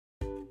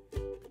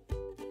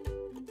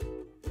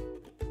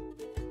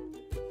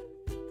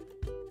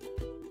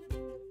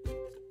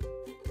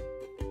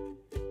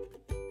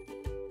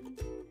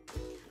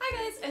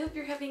hope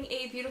you're having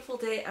a beautiful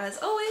day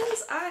as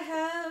always. I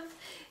have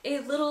a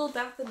little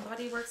Bath &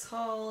 Body Works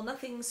haul,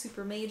 nothing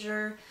super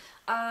major.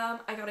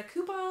 I got a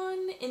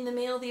coupon in the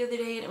mail the other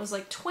day and it was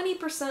like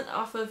 20%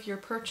 off of your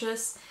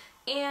purchase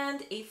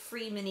and a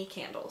free mini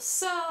candle.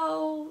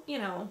 So, you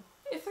know,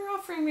 if they're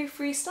offering me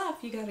free stuff,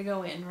 you gotta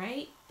go in,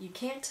 right? You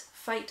can't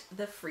fight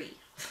the free.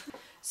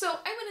 So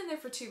I went in there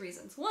for two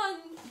reasons. One,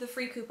 the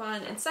free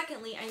coupon, and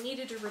secondly, I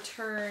needed to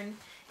return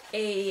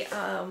a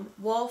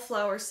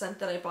wallflower scent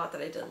that I bought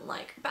that I didn't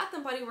like. Bath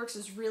 & Body Works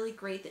is really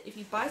great that if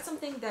you buy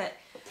something that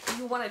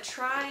you want to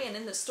try and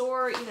in the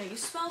store, you know, you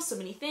smell so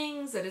many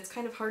things that it's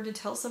kind of hard to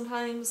tell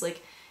sometimes,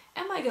 like,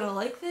 am I gonna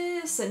like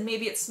this? And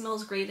maybe it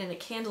smells great in a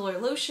candle or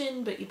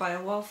lotion, but you buy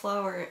a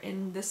wallflower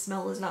and this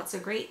smell is not so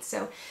great.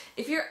 So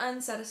if you're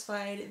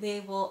unsatisfied,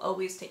 they will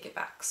always take it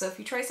back. So if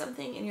you try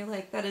something and you're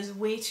like, that is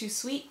way too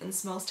sweet and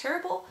smells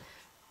terrible,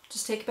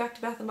 just take it back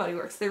to Bath & Body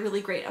Works. They're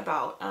really great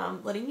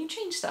about letting you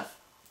change stuff.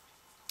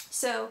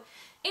 So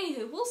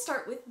anywho, we'll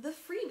start with the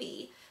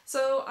freebie.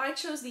 So I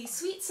chose the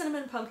Sweet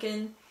Cinnamon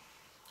Pumpkin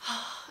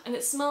and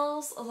it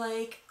smells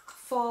like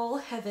fall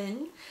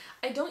heaven.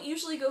 I don't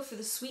usually go for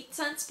the sweet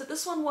scents, but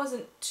this one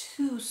wasn't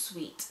too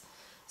sweet.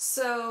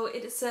 So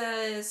it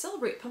says,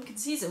 celebrate pumpkin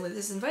season with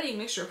this inviting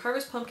mixture of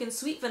harvest pumpkin,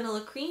 sweet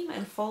vanilla cream,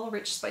 and fall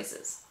rich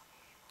spices.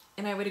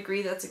 And I would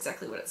agree that's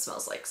exactly what it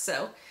smells like.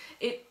 So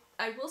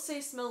I will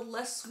say smelled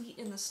less sweet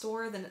in the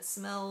store than it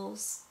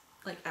smells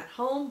like at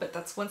home, but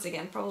that's once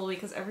again probably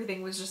because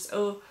everything was just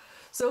so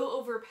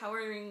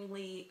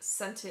overpoweringly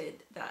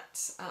scented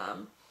that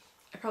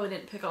I probably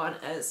didn't pick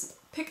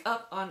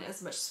up on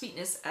as much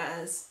sweetness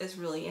as is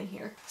really in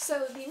here.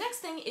 So the next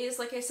thing is,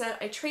 like I said,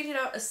 I traded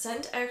out a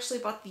scent. I actually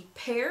bought the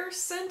pear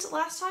scent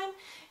last time,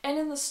 and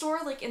in the store,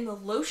 like in the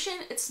lotion,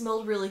 it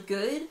smelled really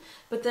good,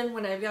 but then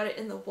when I got it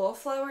in the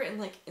wallflower and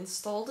like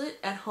installed it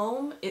at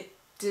home, it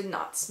did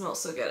not smell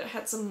so good. It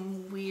had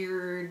some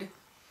weird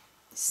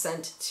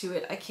scent to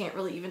it I can't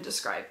really even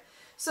describe.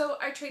 So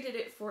I traded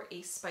it for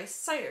a spice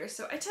cider.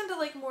 So I tend to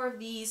like more of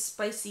these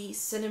spicy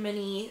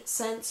cinnamony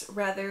scents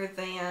rather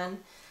than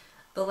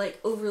the like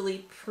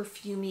overly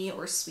perfumey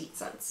or sweet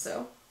scents.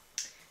 So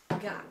I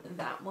got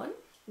that one.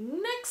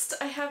 Next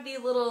I have the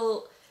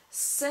little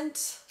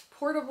scent,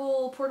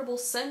 portable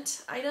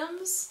scent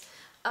items.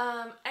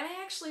 And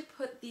I actually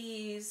put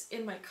these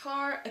in my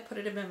car. I put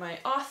it in my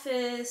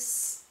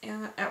office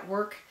and at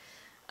work.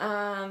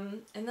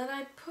 And then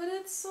I put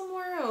it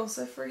somewhere else,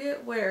 I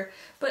forget where,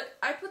 but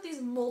I put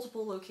these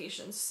multiple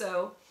locations,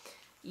 so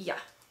yeah.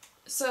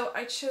 So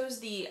I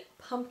chose the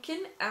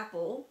pumpkin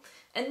apple,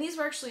 and these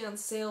were actually on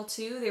sale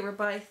too. They were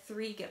buy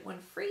 3 get 1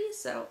 free,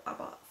 so I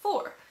bought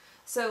 4.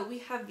 So we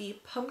have the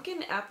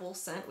pumpkin apple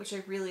scent, which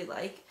I really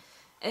like,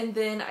 and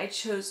then I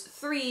chose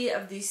 3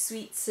 of the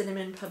sweet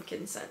cinnamon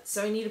pumpkin scents.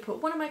 So I need to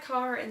put 1 in my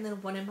car and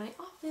then 1 in my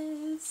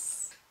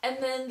office. And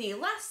then the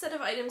last set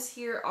of items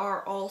here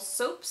are all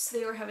soaps.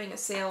 They were having a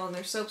sale on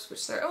their soaps,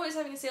 which they're always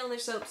having a sale on their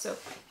soaps. So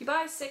if you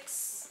buy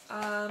 6,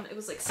 it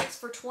was like 6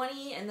 for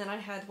 20, and then I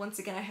had, once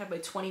again, I had my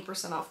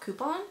 20% off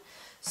coupon.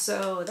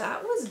 So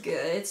that was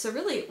good. So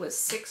really it was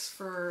 6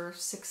 for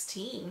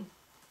 16.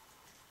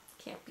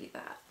 Can't beat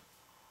that.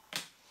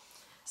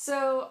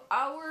 So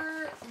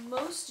our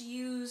most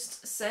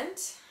used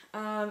scent,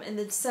 and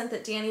the scent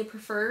that Danny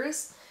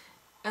prefers,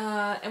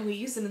 and we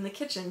use it in the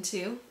kitchen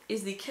too,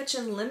 is the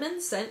Kitchen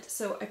Lemon scent.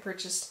 So I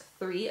purchased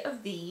 3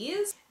 of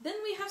these. Then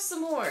we have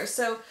some more.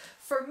 So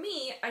for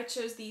me, I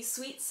chose the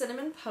Sweet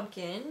Cinnamon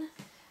Pumpkin,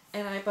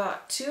 and I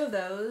bought 2 of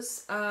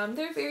those.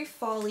 They're very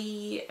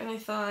fall-y, and I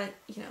thought,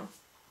 you know,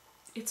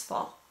 it's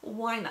fall.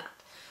 Why not?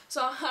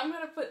 So I'm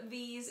gonna put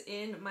these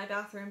in my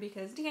bathroom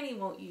because Danny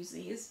won't use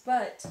these,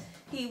 but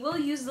he will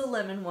use the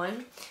lemon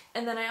one.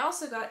 And then I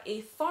also got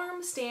a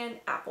farm stand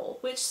apple,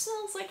 which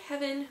smells like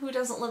heaven. Who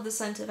doesn't love the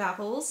scent of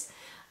apples?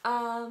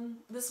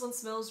 This one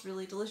smells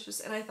really delicious,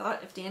 and I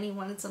thought if Danny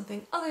wanted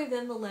something other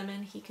than the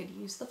lemon, he could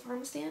use the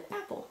farm stand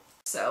apple.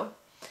 So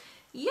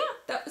yeah,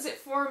 that was it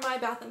for my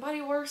Bath &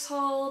 Body Works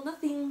haul.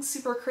 Nothing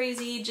super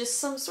crazy, just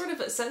some sort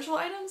of essential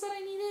items that I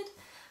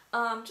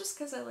needed, just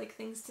because I like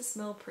things to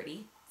smell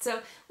pretty. So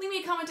leave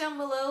me a comment down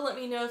below, let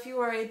me know if you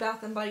are a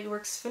Bath & Body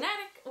Works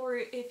fanatic or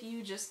if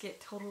you just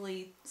get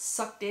totally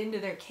sucked into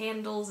their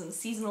candles and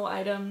seasonal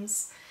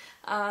items.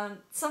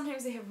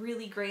 Sometimes they have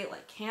really great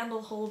like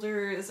candle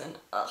holders, and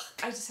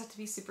I just have to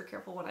be super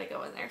careful when I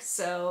go in there.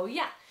 So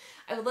yeah,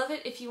 I would love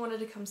it if you wanted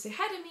to come say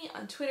hi to me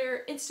on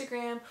Twitter,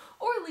 Instagram,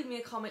 or leave me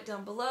a comment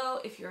down below.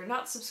 If you're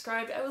not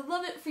subscribed, I would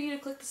love it for you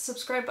to click the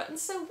subscribe button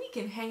so we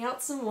can hang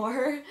out some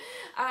more.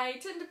 I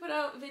tend to put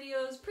out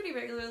videos pretty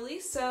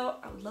regularly, so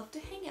I would love to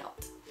hang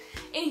out.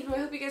 Anywho, I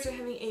hope you guys are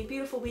having a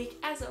beautiful week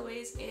as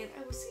always, and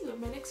I will see you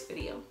in my next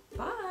video.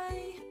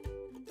 Bye!